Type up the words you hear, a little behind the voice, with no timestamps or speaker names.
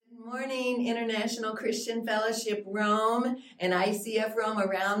morning, International Christian Fellowship Rome and ICF Rome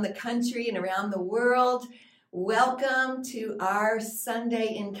around the country and around the world. Welcome to our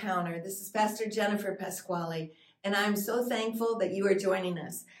Sunday encounter. This is Pastor Jennifer Pasquale, and I'm so thankful that you are joining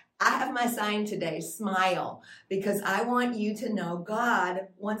us. I have my sign today, smile, because I want you to know God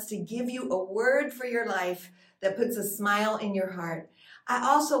wants to give you a word for your life that puts a smile in your heart. I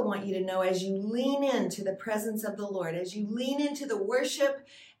also want you to know, as you lean into the presence of the Lord, as you lean into the worship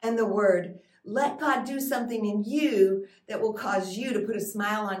and the word, let God do something in you that will cause you to put a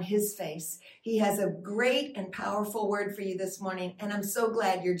smile on his face. He has a great and powerful word for you this morning, and I'm so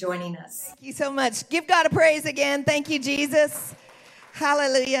glad you're joining us. Thank you so much. Give God a praise again. Thank you, Jesus.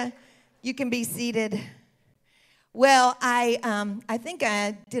 Hallelujah. You can be seated. Well, I think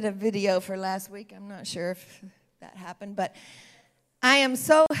I did a video for last week. I'm not sure if that happened, but I am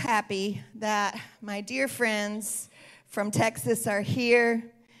so happy that my dear friends from Texas are here.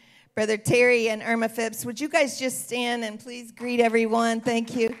 Brother Terry and Irma Phipps, would you guys just stand and please greet everyone?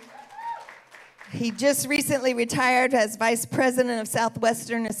 Thank you. He just recently retired as Vice President of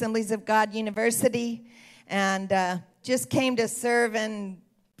Southwestern Assemblies of God University and just came to serve and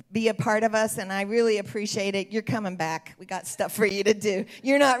be a part of us, and I really appreciate it. You're coming back. We got stuff for you to do.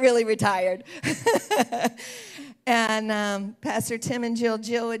 You're not really retired. And Pastor Tim and Jill.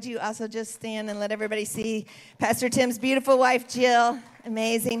 Jill, would you also just stand and let everybody see Pastor Tim's beautiful wife, Jill?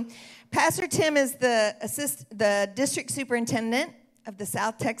 Amazing. Pastor Tim is the district superintendent of the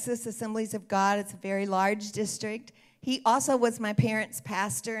South Texas Assemblies of God. It's a very large district. He also was my parents'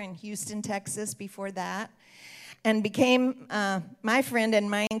 pastor in Houston, Texas before that, and became my friend and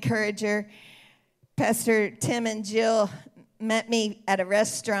my encourager. Pastor Tim and Jill met me at a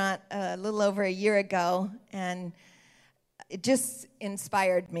restaurant a little over a year ago, and it just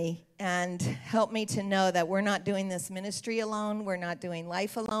inspired me and helped me to know that we're not doing this ministry alone. We're not doing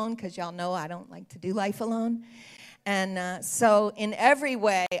life alone, because y'all know I don't like to do life alone. And so in every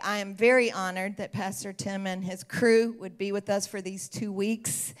way, I am very honored that Pastor Tim and his crew would be with us for these 2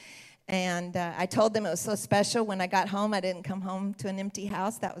 weeks. And I told them it was so special. When I got home, I didn't come home to an empty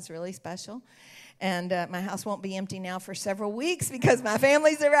house. That was really special. And my house won't be empty now for several weeks because my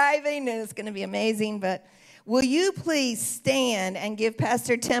family's arriving, and it's going to be amazing. But will you please stand and give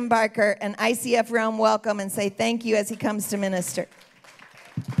Pastor Tim Barker an ICF Rome welcome and say thank you as he comes to minister.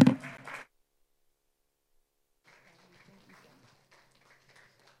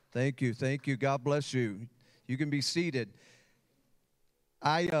 Thank you. Thank you. God bless you. You can be seated.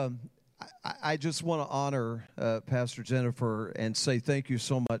 I just want to honor Pastor Jennifer and say thank you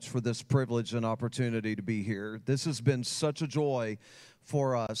so much for this privilege and opportunity to be here. This has been such a joy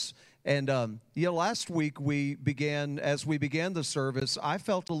for us. And last week as we began the service, I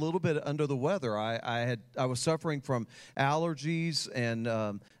felt a little bit under the weather. I was suffering from allergies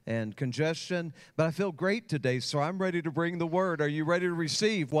and congestion, but I feel great today. So I'm ready to bring the word. Are you ready to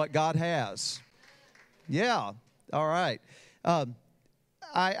receive what God has? Yeah. All right.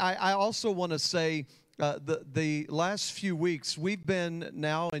 I also want to say the last few weeks, we've been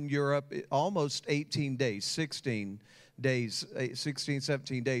now in Europe almost 18 days, 16 days, 16,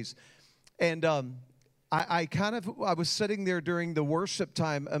 17 days. And I was sitting there during the worship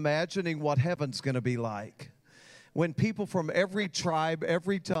time imagining what heaven's going to be like, when people from every tribe,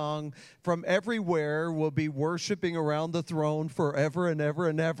 every tongue, from everywhere will be worshiping around the throne forever and ever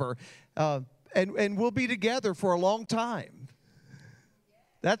and ever. And we'll be together for a long time.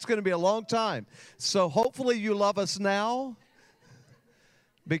 That's going to be a long time. So hopefully you love us now,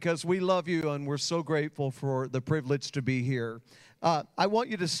 because we love you and we're so grateful for the privilege to be here. I want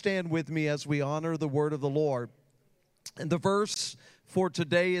you to stand with me as we honor the word of the Lord. And the verse for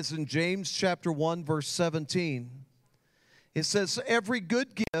today is in James chapter 1, verse 17. It says, "Every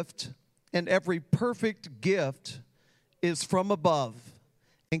good gift and every perfect gift is from above,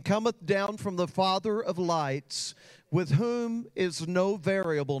 and cometh down from the Father of lights, with whom is no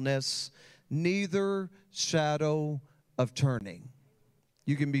variableness, neither shadow of turning."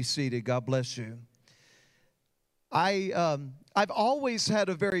 You can be seated. God bless you. I've always had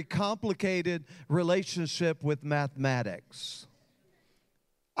a very complicated relationship with mathematics.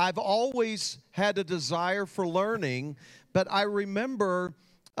 I've always had a desire for learning, but I remember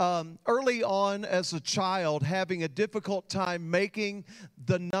early on as a child having a difficult time making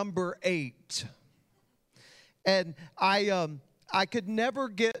the number 8. And I could never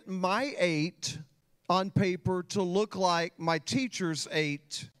get my 8 on paper to look like my teacher's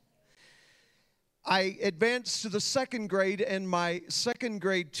 8. I advanced to the second grade, and my second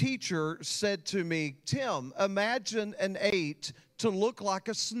grade teacher said to me, "Tim, imagine an 8 to look like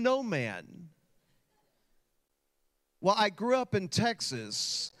a snowman." Well, I grew up in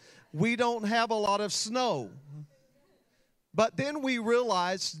Texas, We don't have a lot of snow. But then we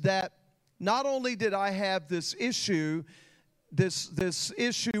realized that not only did I have this issue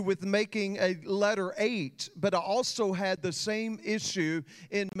with making a letter 8, but I also had the same issue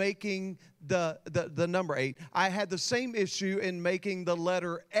in making the number 8. I had the same issue in making the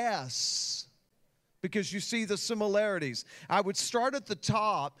letter S, because you see the similarities. I would start at the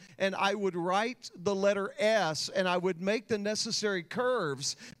top and I would write the letter S and I would make the necessary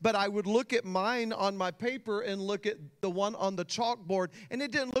curves, but I would look at mine on my paper and look at the one on the chalkboard, and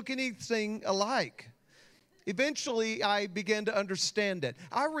it didn't look anything alike. Eventually, I began to understand it.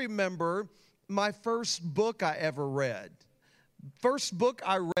 I remember my first book I ever read. First book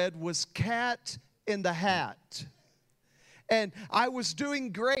I read was Cat in the Hat. And I was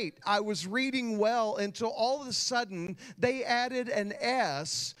doing great. I was reading well until all of a sudden they added an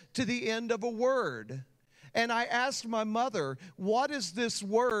S to the end of a word. And I asked my mother, what is this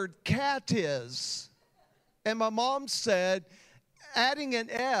word cat is? And my mom said, adding an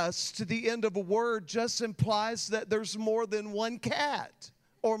S to the end of a word just implies that there's more than one cat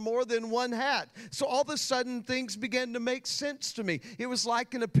or more than one hat. So all of a sudden, things began to make sense to me. It was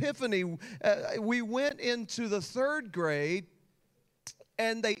like an epiphany. We went into the 3rd grade,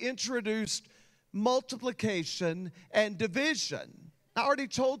 and they introduced multiplication and division. I already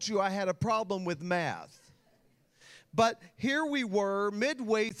told you I had a problem with math. But here we were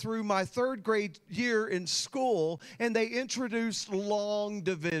midway through my 3rd grade year in school, and they introduced long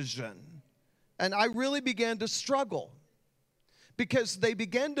division. And I really began to struggle because they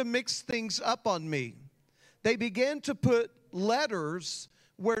began to mix things up on me. They began to put letters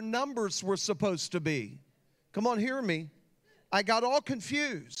where numbers were supposed to be. Come on, hear me. I got all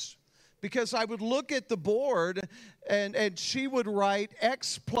confused because I would look at the board and she would write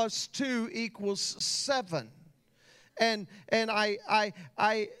X plus 2 equals 7. And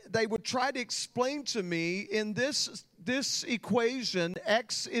they would try to explain to me in this equation,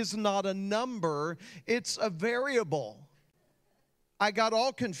 X is not a number, it's a variable. I got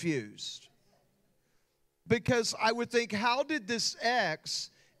all confused because I would think, how did this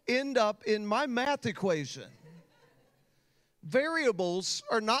X end up in my math equation? Variables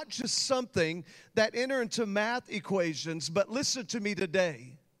are not just something that enter into math equations, but listen to me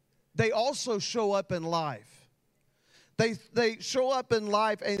today. They also show up in life. They show up in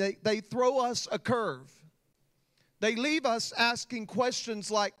life and they throw us a curve. They leave us asking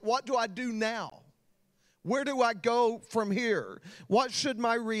questions like, what do I do now? Where do I go from here? What should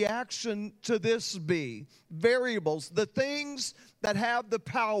my reaction to this be? Variables, the things that have the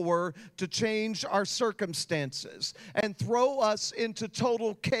power to change our circumstances and throw us into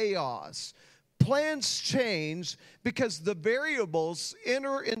total chaos. Plans change because the variables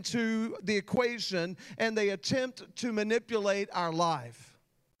enter into the equation and they attempt to manipulate our life.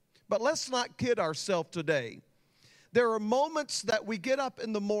 But let's not kid ourselves today. There are moments that we get up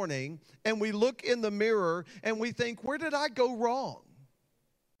in the morning and we look in the mirror and we think, where did I go wrong?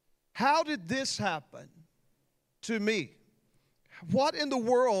 How did this happen to me? What in the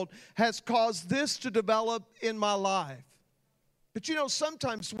world has caused this to develop in my life? But you know,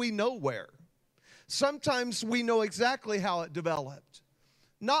 sometimes we know where. Sometimes we know exactly how it developed.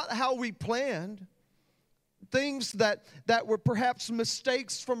 Not how we planned. Things that were perhaps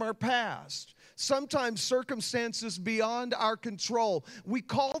mistakes from our past. Sometimes circumstances beyond our control. We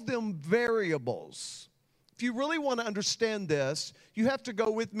call them variables. If you really want to understand this, you have to go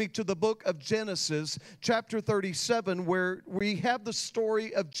with me to the book of Genesis, chapter 37, where we have the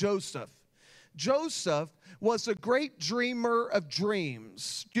story of Joseph. Joseph was a great dreamer of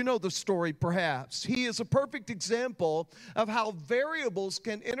dreams. You know the story perhaps. He is a perfect example of how variables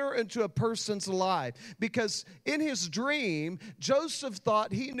can enter into a person's life. Because in his dream, Joseph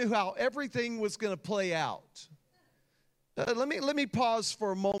thought he knew how everything was going to play out. Let me pause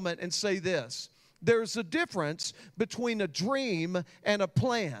for a moment and say this. There's a difference between a dream and a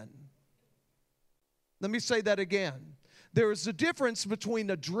plan. Let me say that again. There is a difference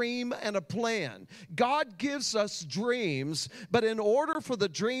between a dream and a plan. God gives us dreams, but in order for the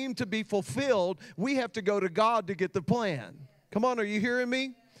dream to be fulfilled, we have to go to God to get the plan. Come on, are you hearing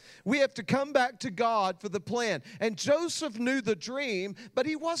me? We have to come back to God for the plan. And Joseph knew the dream, but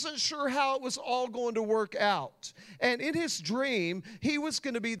he wasn't sure how it was all going to work out. And in his dream, he was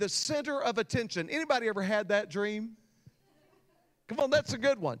going to be the center of attention. Anybody ever had that dream? Come on, that's a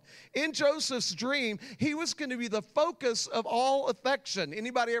good one. In Joseph's dream, he was going to be the focus of all affection.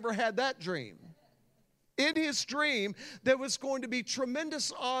 Anybody ever had that dream? In his dream, there was going to be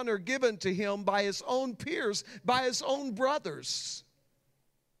tremendous honor given to him by his own peers, by his own brothers.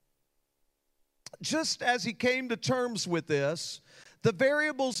 Just as he came to terms with this, the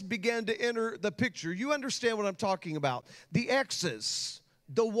variables began to enter the picture. You understand what I'm talking about. The X's,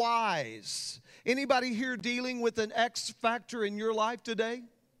 the Y's. Anybody here dealing with an X factor in your life today?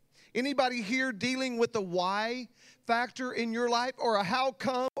 Anybody here dealing with the Y factor in your life, or a how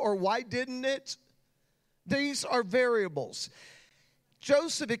come or why didn't it? These are variables.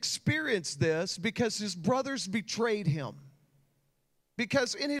 Joseph experienced this because his brothers betrayed him.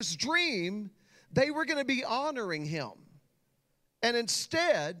 Because in his dream, they were going to be honoring him. And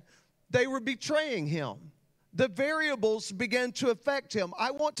instead, they were betraying him. The variables began to affect him.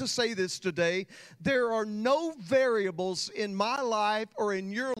 I want to say this today. There are no variables in my life or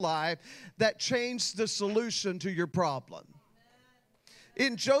in your life that change the solution to your problem.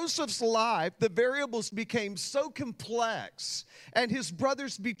 In Joseph's life, the variables became so complex, and his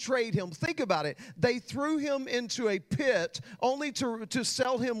brothers betrayed him. Think about it. They threw him into a pit only to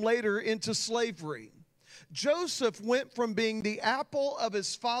sell him later into slavery. Joseph went from being the apple of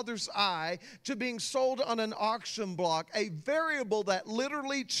his father's eye to being sold on an auction block, a variable that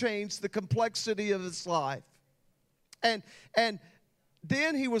literally changed the complexity of his life. And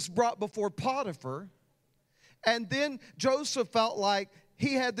then he was brought before Potiphar, and then Joseph felt like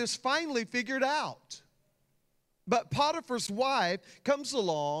he had this finally figured out. But Potiphar's wife comes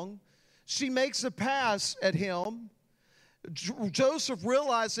along, she makes a pass at him. Joseph,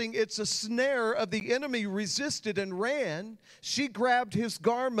 realizing it's a snare of the enemy, resisted and ran. She grabbed his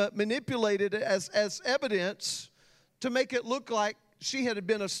garment, manipulated it as evidence to make it look like she had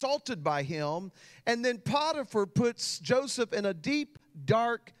been assaulted by him. And then Potiphar puts Joseph in a deep,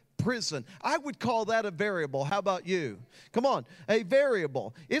 dark prison. I would call that a variable. How about you? Come on, a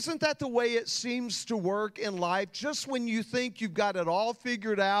variable. Isn't that the way it seems to work in life? Just when you think you've got it all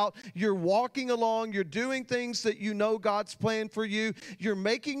figured out, you're walking along, you're doing things that you know God's planned for you, you're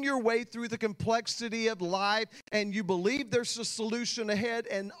making your way through the complexity of life, and you believe there's a solution ahead,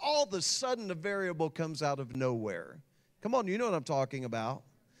 and all of a sudden a variable comes out of nowhere. Come on, you know what I'm talking about.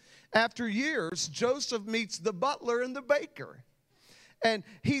 After years, Joseph meets the butler and the baker. And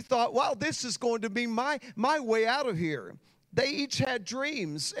he thought, wow, this is going to be my way out of here. They each had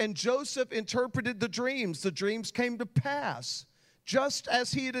dreams, and Joseph interpreted the dreams. The dreams came to pass just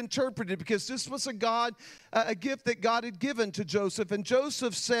as he had interpreted, because this was a gift that God had given to Joseph. And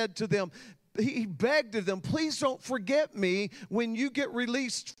Joseph said to them, he begged of them, please don't forget me when you get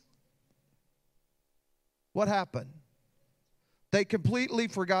released. What happened? They completely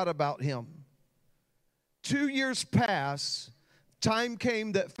forgot about him. 2 years passed. Time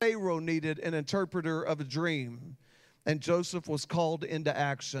came that Pharaoh needed an interpreter of a dream, and Joseph was called into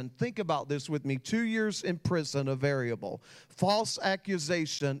action. Think about this with me. 2 years in prison, a variable. False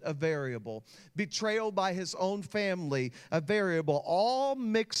accusation, a variable. Betrayal by his own family, a variable. All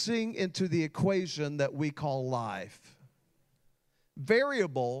mixing into the equation that we call life.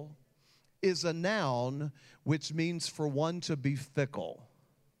 Variable is a noun which means for one to be fickle.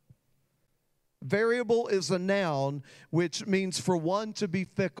 Variable is a noun which means for one to be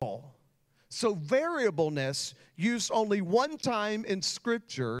fickle. So variableness, used only one time in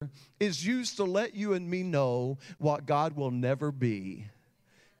Scripture, is used to let you and me know what God will never be.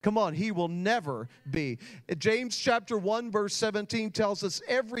 Come on, He will never be. James chapter 1 verse 17 tells us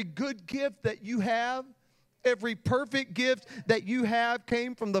every good gift that you have, every perfect gift that you have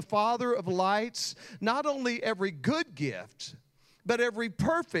came from the Father of lights. Not only every good gift, but every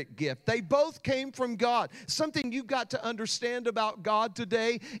perfect gift. They both came from God. Something you've got to understand about God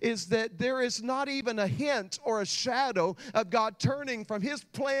today is that there is not even a hint or a shadow of God turning from His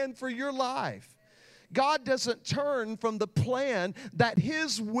plan for your life. God doesn't turn from the plan that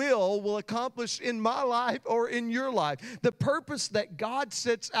His will accomplish in my life or in your life. The purpose that God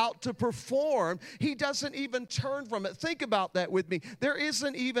sets out to perform, He doesn't even turn from it. Think about that with me. There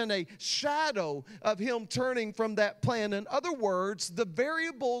isn't even a shadow of Him turning from that plan. In other words, the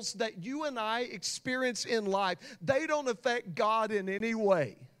variables that you and I experience in life, they don't affect God in any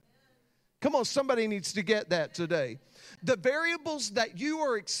way. Come on, somebody needs to get that today. The variables that you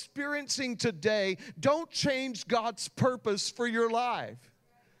are experiencing today don't change God's purpose for your life.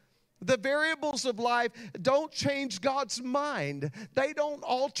 The variables of life don't change God's mind. They don't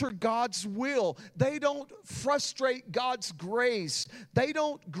alter God's will. They don't frustrate God's grace. They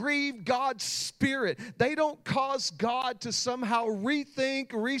don't grieve God's spirit. They don't cause God to somehow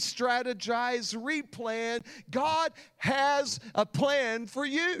rethink, re-strategize, replan. God has a plan for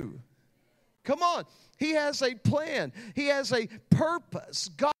you. Come on. He has a plan. He has a purpose.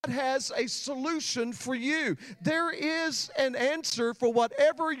 God has a solution for you. There is an answer for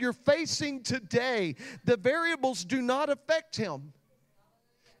whatever you're facing today. The variables do not affect Him.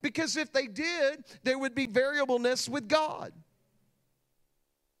 Because if they did, there would be variableness with God.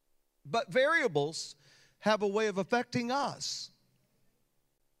 But variables have a way of affecting us.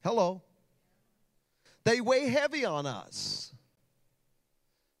 Hello. They weigh heavy on us.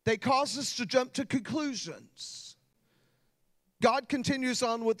 They cause us to jump to conclusions. God continues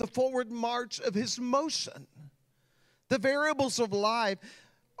on with the forward march of his motion. The variables of life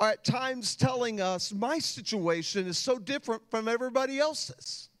are at times telling us, my situation is so different from everybody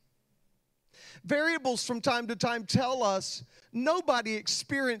else's. Variables from time to time tell us, nobody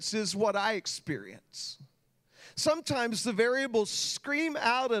experiences what I experience. Sometimes the variables scream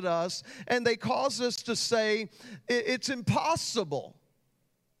out at us and they cause us to say, it's impossible.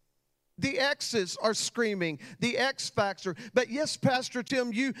 The X's are screaming, the X factor. But yes, Pastor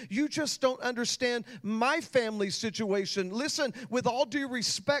Tim, you just don't understand my family situation. Listen, with all due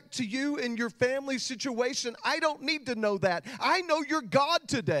respect to you and your family situation, I don't need to know that. I know your God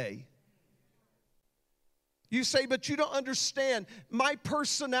today. You say, but you don't understand. My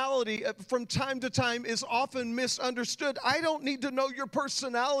personality from time to time is often misunderstood. I don't need to know your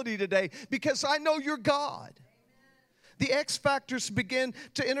personality today because I know your God. The X factors begin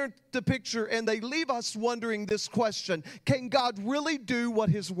to enter the picture and they leave us wondering this question: can God really do what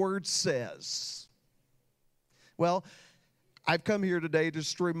his word says? Well, I've come here today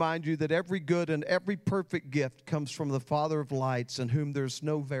just to remind you that every good and every perfect gift comes from the Father of lights, in whom there's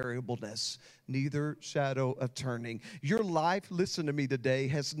no variableness, neither shadow of turning. Your life, listen to me today,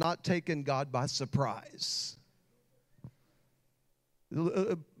 has not taken God by surprise.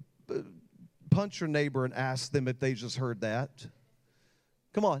 Punch your neighbor and ask them if they just heard that.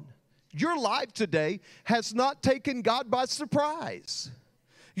 Come on. Your life today has not taken God by surprise.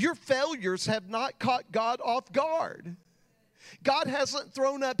 Your failures have not caught God off guard. God hasn't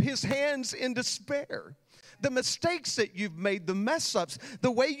thrown up his hands in despair. The mistakes that you've made, the mess-ups, the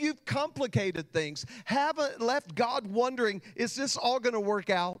way you've complicated things, haven't left God wondering, is this all going to work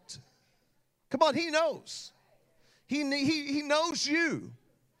out? Come on, he knows. He knows you.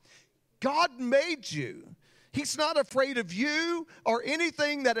 God made you. He's not afraid of you or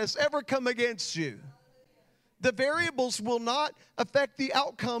anything that has ever come against you. The variables will not affect the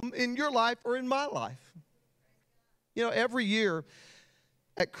outcome in your life or in my life. You know, every year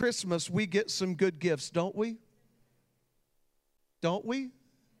at Christmas, we get some good gifts, don't we? Don't we?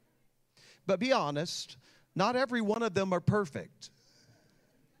 But be honest, not every one of them are perfect.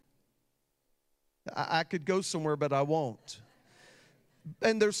 I could go somewhere, but I won't.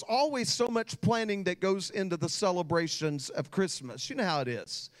 And there's always so much planning that goes into the celebrations of Christmas. You know how it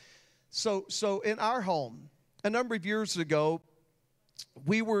is. So in our home, a number of years ago,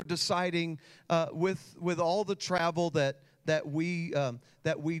 we were deciding with all the travel that we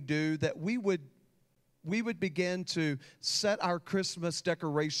do, that we would begin to set our Christmas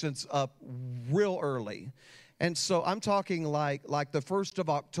decorations up real early. And so I'm talking like the 1st of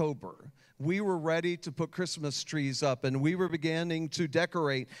October. We were ready to put Christmas trees up, and we were beginning to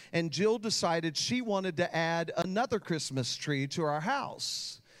decorate. And Jill decided she wanted to add another Christmas tree to our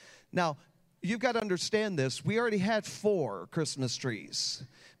house. Now, you've got to understand this. We already had 4 Christmas trees,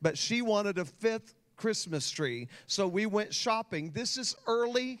 but she wanted a 5th Christmas tree. So we went shopping. This is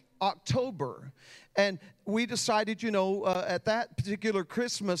early October. And we decided, at that particular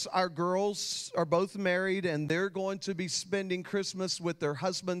Christmas, our girls are both married and they're going to be spending Christmas with their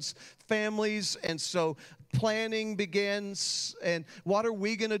husbands' families. And so planning begins. And what are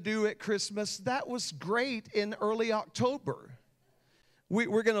we going to do at Christmas? That was great in early October.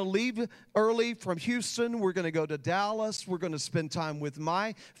 We're going to leave early from Houston. We're going to go to Dallas. We're going to spend time with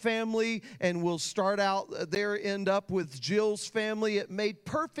my family, and we'll start out there, end up with Jill's family. It made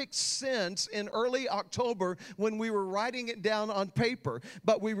perfect sense in early October when we were writing it down on paper.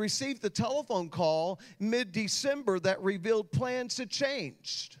 But we received the telephone call mid-December that revealed plans had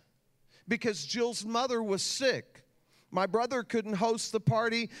changed because Jill's mother was sick. My brother couldn't host the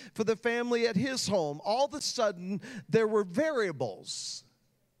party for the family at his home. All of a sudden, there were variables.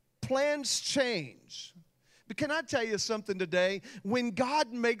 Plans change. But can I tell you something today? When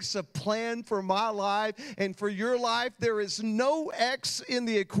God makes a plan for my life and for your life, there is no X in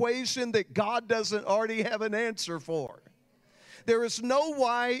the equation that God doesn't already have an answer for. There is no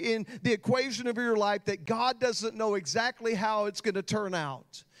Y in the equation of your life that God doesn't know exactly how it's going to turn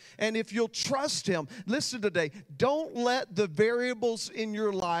out. And if you'll trust him, listen today, don't let the variables in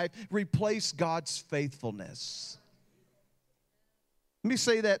your life replace God's faithfulness. Let me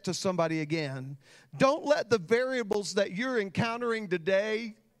say that to somebody again. Don't let the variables that you're encountering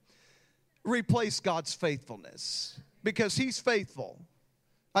today replace God's faithfulness, because he's faithful.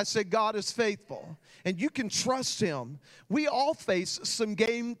 I said God is faithful, and you can trust him. We all face some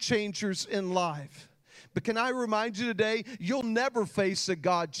game changers in life. But can I remind you today, you'll never face a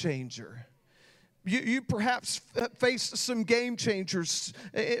God changer. You perhaps faced some game changers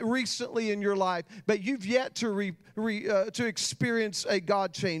recently in your life, but you've yet to to experience a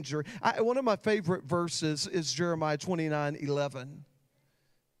God changer. One of my favorite verses is Jeremiah 29:11.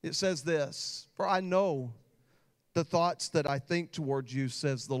 It says this, "For I know the thoughts that I think toward you,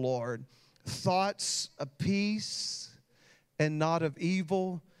 says the Lord, thoughts of peace and not of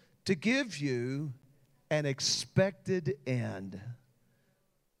evil, to give you an expected end."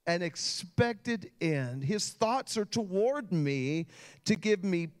 An expected end. His thoughts are toward me to give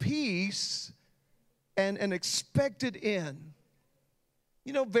me peace and an expected end.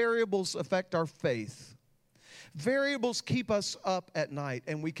 You know, variables affect our faith. Variables keep us up at night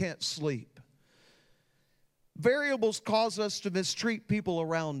and we can't sleep. Variables cause us to mistreat people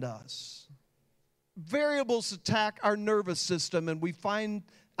around us. Variables attack our nervous system and we find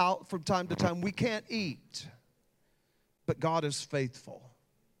out from time to time we can't eat. But God is faithful.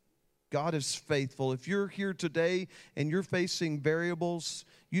 God is faithful. If you're here today and you're facing variables,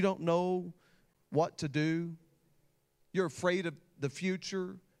 you don't know what to do, you're afraid of the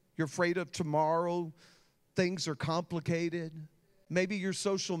future, you're afraid of tomorrow, things are complicated. Maybe your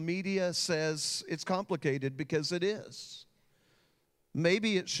social media says it's complicated because it is.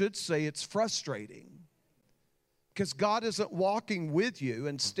 Maybe it should say it's frustrating because God isn't walking with you.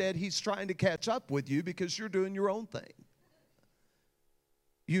 Instead, He's trying to catch up with you because you're doing your own thing.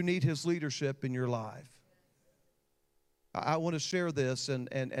 You need His leadership in your life. I want to share this, and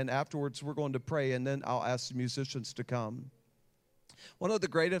afterwards we're going to pray, and then I'll ask the musicians to come. One of the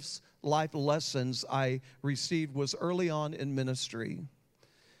greatest life lessons I received was early on in ministry.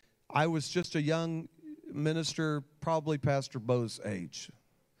 I was just a young minister, probably Pastor Bo's age.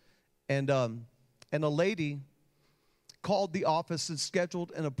 And a lady called the office and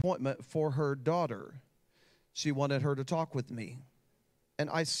scheduled an appointment for her daughter. She wanted her to talk with me. And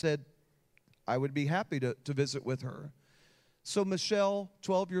I said I would be happy to visit with her. So Michelle,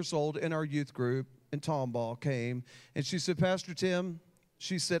 12 years old, in our youth group in Tomball came. And she said, "Pastor Tim,"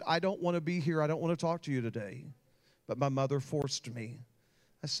 she said, "I don't want to be here. I don't want to talk to you today. But my mother forced me."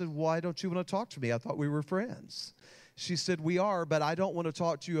 I said, "Why don't you want to talk to me? I thought we were friends." She said, "We are, but I don't want to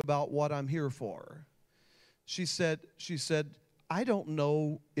talk to you about what I'm here for." She said, "I don't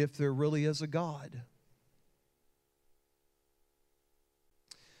know if there really is a God."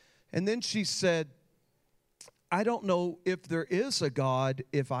 And then she said, "I don't know if there is a God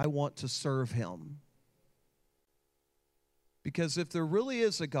if I want to serve Him. Because if there really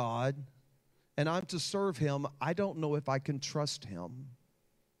is a God and I'm to serve Him, I don't know if I can trust Him."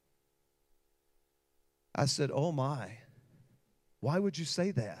 I said, "Oh my, why would you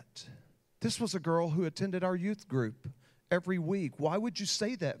say that?" This was a girl who attended our youth group every week. "Why would you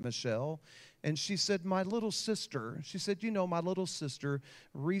say that, Michelle?" And she said, "My little sister," she said, "you know, my little sister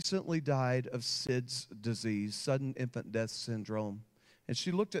recently died of SIDS disease, sudden infant death syndrome." And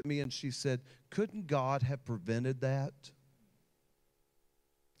she looked at me and she said, "Couldn't God have prevented that?"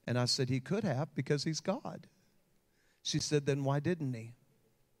 And I said, "He could have, because He's God." She said, "Then why didn't He?"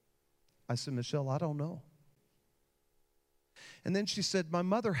 I said, "Michelle, I don't know." And then she said, "My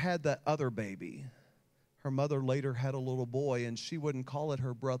mother had that other baby. Her mother later had a little boy, and she wouldn't call it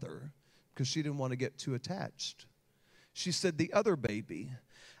her brother because she didn't want to get too attached." She said, "The other baby,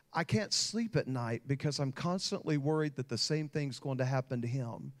 I can't sleep at night because I'm constantly worried that the same thing's going to happen to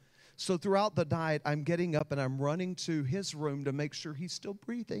him. So throughout the night, I'm getting up and I'm running to his room to make sure he's still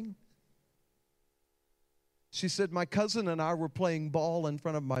breathing." She said, "My cousin and I were playing ball in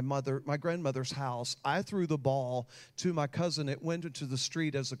front of my grandmother's house. I threw the ball to my cousin. It went into the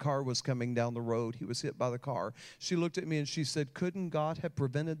street as the car was coming down the road. He was hit by the car." She looked at me and she said, "Couldn't God have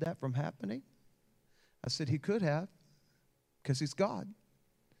prevented that from happening?" I said, "He could have, because He's God."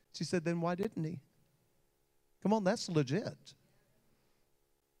 She said, "Then why didn't He?" Come on, that's legit.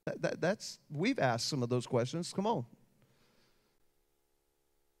 That's we've asked some of those questions. Come on.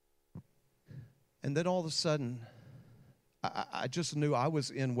 And then all of a sudden, I just knew I was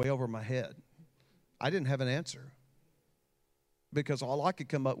in way over my head. I didn't have an answer, because all I could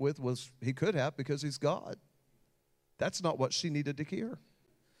come up with was He could have, because He's God. That's not what she needed to hear.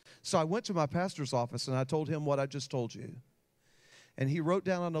 So I went to my pastor's office and I told him what I just told you. And he wrote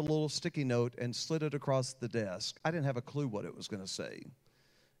down on a little sticky note and slid it across the desk. I didn't have a clue what it was going to say.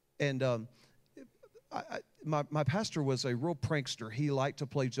 And my pastor was a real prankster. He liked to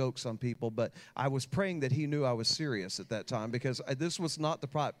play jokes on people, but I was praying that he knew I was serious at that time, because this was not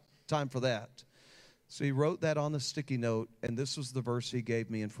the time for that. So he wrote that on the sticky note, and this was the verse he gave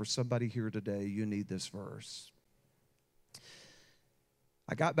me. And for somebody here today, you need this verse.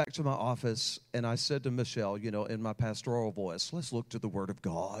 I got back to my office and I said to Michelle, in my pastoral voice, let's look to the Word of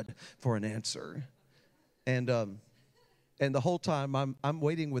God for an answer. And the whole time I'm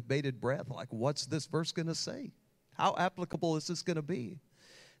waiting with bated breath, like, what's this verse going to say? How applicable is this going to be?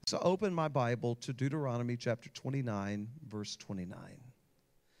 So I opened my Bible to Deuteronomy chapter 29, verse 29.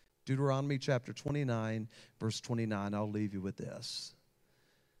 Deuteronomy chapter 29, verse 29, I'll leave you with this.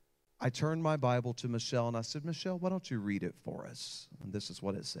 I turned my Bible to Michelle and I said, Michelle, why don't you read it for us? And this is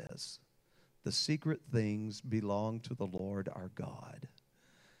what it says. The secret things belong to the Lord our God,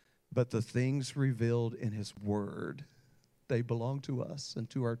 but the things revealed in His Word, they belong to us and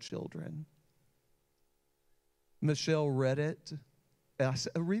to our children. Michelle read it. And I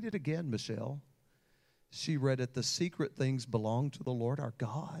said, read it again, Michelle. She read it. The secret things belong to the Lord our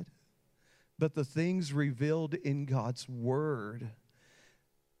God, but the things revealed in God's Word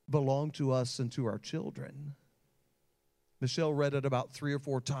belong to us and to our children. Michelle read it about 3 or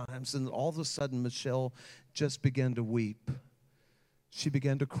 4 times, and all of a sudden, Michelle just began to weep. She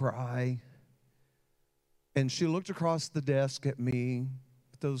began to cry, and she looked across the desk at me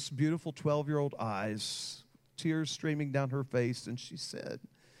with those beautiful 12-year-old eyes, tears streaming down her face, and she said,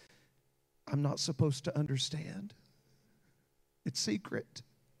 I'm not supposed to understand. It's secret.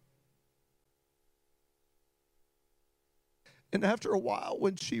 And after a while,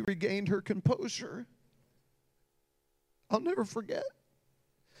 when she regained her composure, I'll never forget,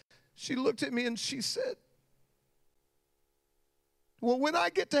 she looked at me and she said, well, when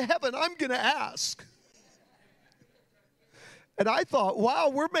I get to heaven, I'm going to ask. And I thought, wow,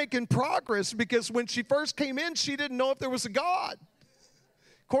 we're making progress, because when she first came in, she didn't know if there was a God.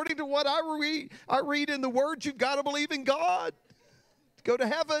 According to what I read in the Word, you've got to believe in God to go to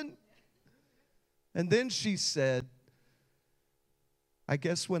heaven. And then she said, I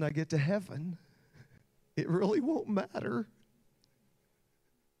guess when I get to heaven, it really won't matter.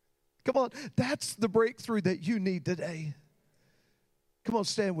 Come on, that's the breakthrough that you need today. Come on,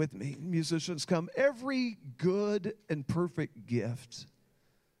 stand with me. Musicians, come. Every good and perfect gift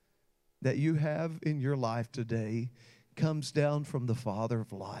that you have in your life today comes down from the Father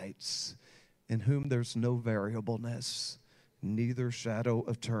of lights, in whom there's no variableness, neither shadow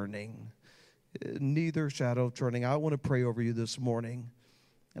of turning. Neither shadow of turning. I want to pray over you this morning.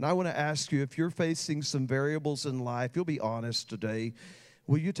 And I want to ask you, if you're facing some variables in life, you'll be honest today.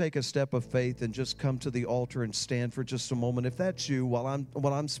 Will you take a step of faith and just come to the altar and stand for just a moment? If that's you, while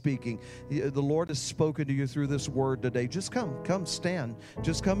I'm speaking, the Lord has spoken to you through this word today. Just come stand.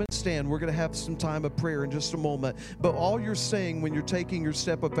 Just come and stand. We're going to have some time of prayer in just a moment. But all you're saying when you're taking your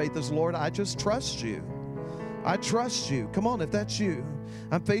step of faith is, Lord, I just trust you. I trust you. Come on, if that's you.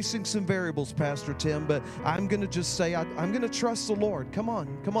 I'm facing some variables, Pastor Tim, but I'm going to just say, I'm going to trust the Lord. Come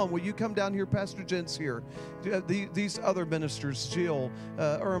on. Will you come down here? Pastor Jen's here. These other ministers, Jill,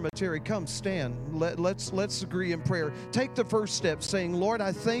 Irma, Terry, come stand. Let's agree in prayer. Take the first step, saying, Lord,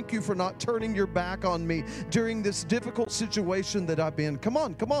 I thank you for not turning your back on me during this difficult situation that I've been. Come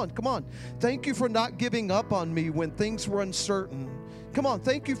on. Thank you for not giving up on me when things were uncertain. Come on,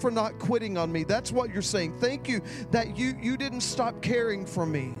 thank you for not quitting on me. That's what you're saying. Thank you that you didn't stop caring for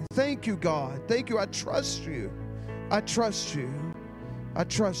me. Thank you, God. Thank you. I trust you. I trust you. I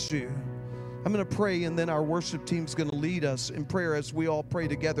trust you. I'm going to pray, and then our worship team's going to lead us in prayer as we all pray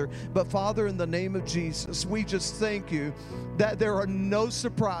together. But Father, in the name of Jesus, we just thank you that there are no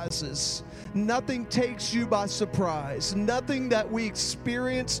surprises. Nothing takes you by surprise. Nothing that we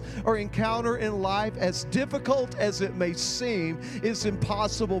experience or encounter in life, as difficult as it may seem, is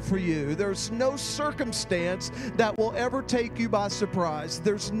impossible for you. There's no circumstance that will ever take you by surprise.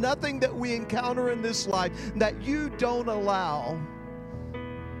 There's nothing that we encounter in this life that you don't allow.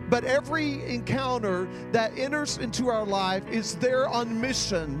 But every encounter that enters into our life is there on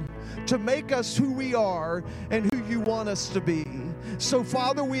mission to make us who we are and who you want us to be. So,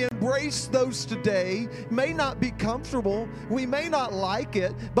 Father, we embrace those today. May not be comfortable. We may not like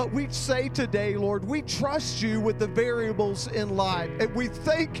it, but we say today, Lord, we trust you with the variables in life. And we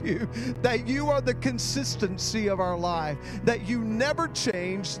thank you that you are the consistency of our life, that you never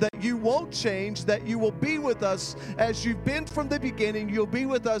change, that you won't change, that you will be with us as you've been from the beginning. You'll be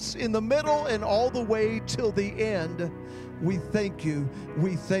with us in the middle and all the way till the end. We thank you.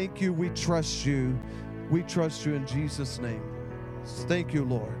 We thank you. We trust you. We trust you in Jesus' name. Thank you,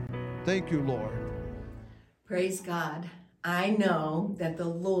 Lord. Thank you, Lord. Praise God. I know that the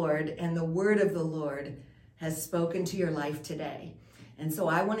Lord and the word of the Lord has spoken to your life today. And so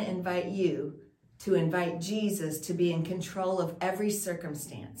I want to invite you to invite Jesus to be in control of every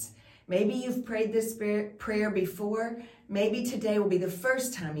circumstance. Maybe you've prayed this prayer before. Maybe today will be the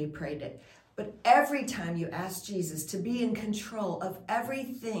first time you prayed it. But every time you ask Jesus to be in control of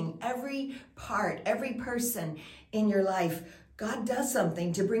everything, every part, every person in your life, God does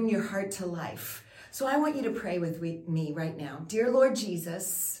something to bring your heart to life. So I want you to pray with me right now. Dear Lord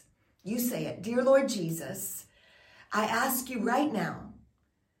Jesus, you say it. Dear Lord Jesus, I ask you right now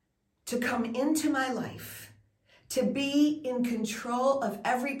to come into my life, to be in control of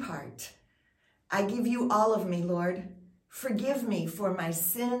every part. I give you all of me, Lord. Forgive me for my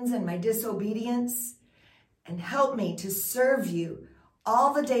sins and my disobedience, and help me to serve you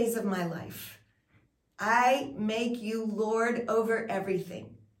all the days of my life. I make you Lord over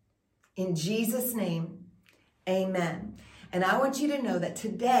everything. In Jesus' name, amen. And I want you to know that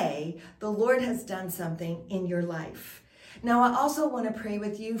today the Lord has done something in your life. Now, I also want to pray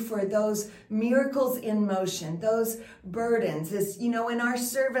with you for those miracles in motion, those burdens. As you know, in our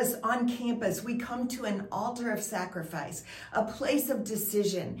service on campus, we come to an altar of sacrifice, a place of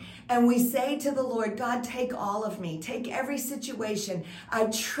decision. And we say to the Lord, God, take all of me. Take every situation. I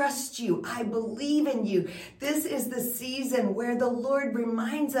trust you. I believe in you. This is the season where the Lord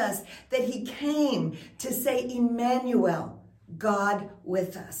reminds us that he came to say, Emmanuel, God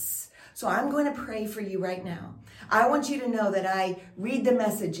with us. So I'm going to pray for you right now. I want you to know that I read the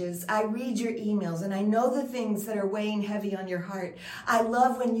messages, I read your emails, and I know the things that are weighing heavy on your heart. I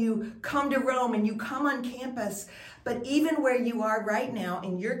love when you come to Rome and you come on campus, but even where you are right now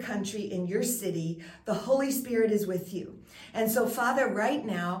in your country, in your city, the Holy Spirit is with you. And so, Father, right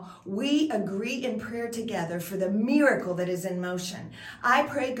now, we agree in prayer together for the miracle that is in motion. I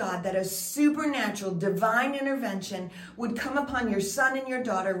pray, God, that a supernatural divine intervention would come upon your son and your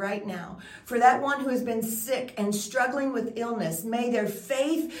daughter right now. For that one who has been sick and struggling with illness, may their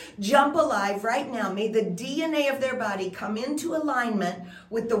faith jump alive right now. May the DNA of their body come into alignment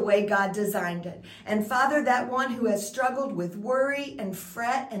with the way God designed it. And Father, that one who has struggled with worry and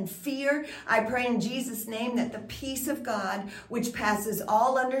fret and fear, I pray in Jesus' name that the peace of God, which passes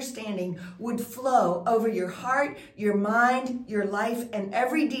all understanding, would flow over your heart, your mind, your life, and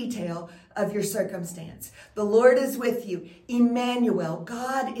every detail of your circumstance. The Lord is with you. Emmanuel,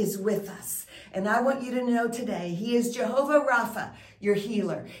 God is with us. And I want you to know today, he is Jehovah Rapha, your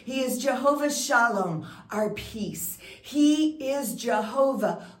healer. He is Jehovah Shalom, our peace. He is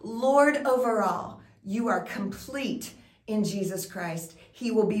Jehovah, Lord over all. You are complete in Jesus Christ.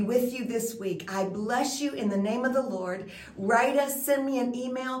 He will be with you this week. I bless you in the name of the Lord. Write us, send me an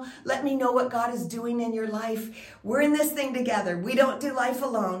email. Let me know what God is doing in your life. We're in this thing together. We don't do life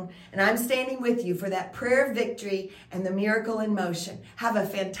alone. And I'm standing with you for that prayer of victory and the miracle in motion. Have a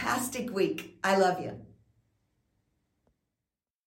fantastic week. I love you.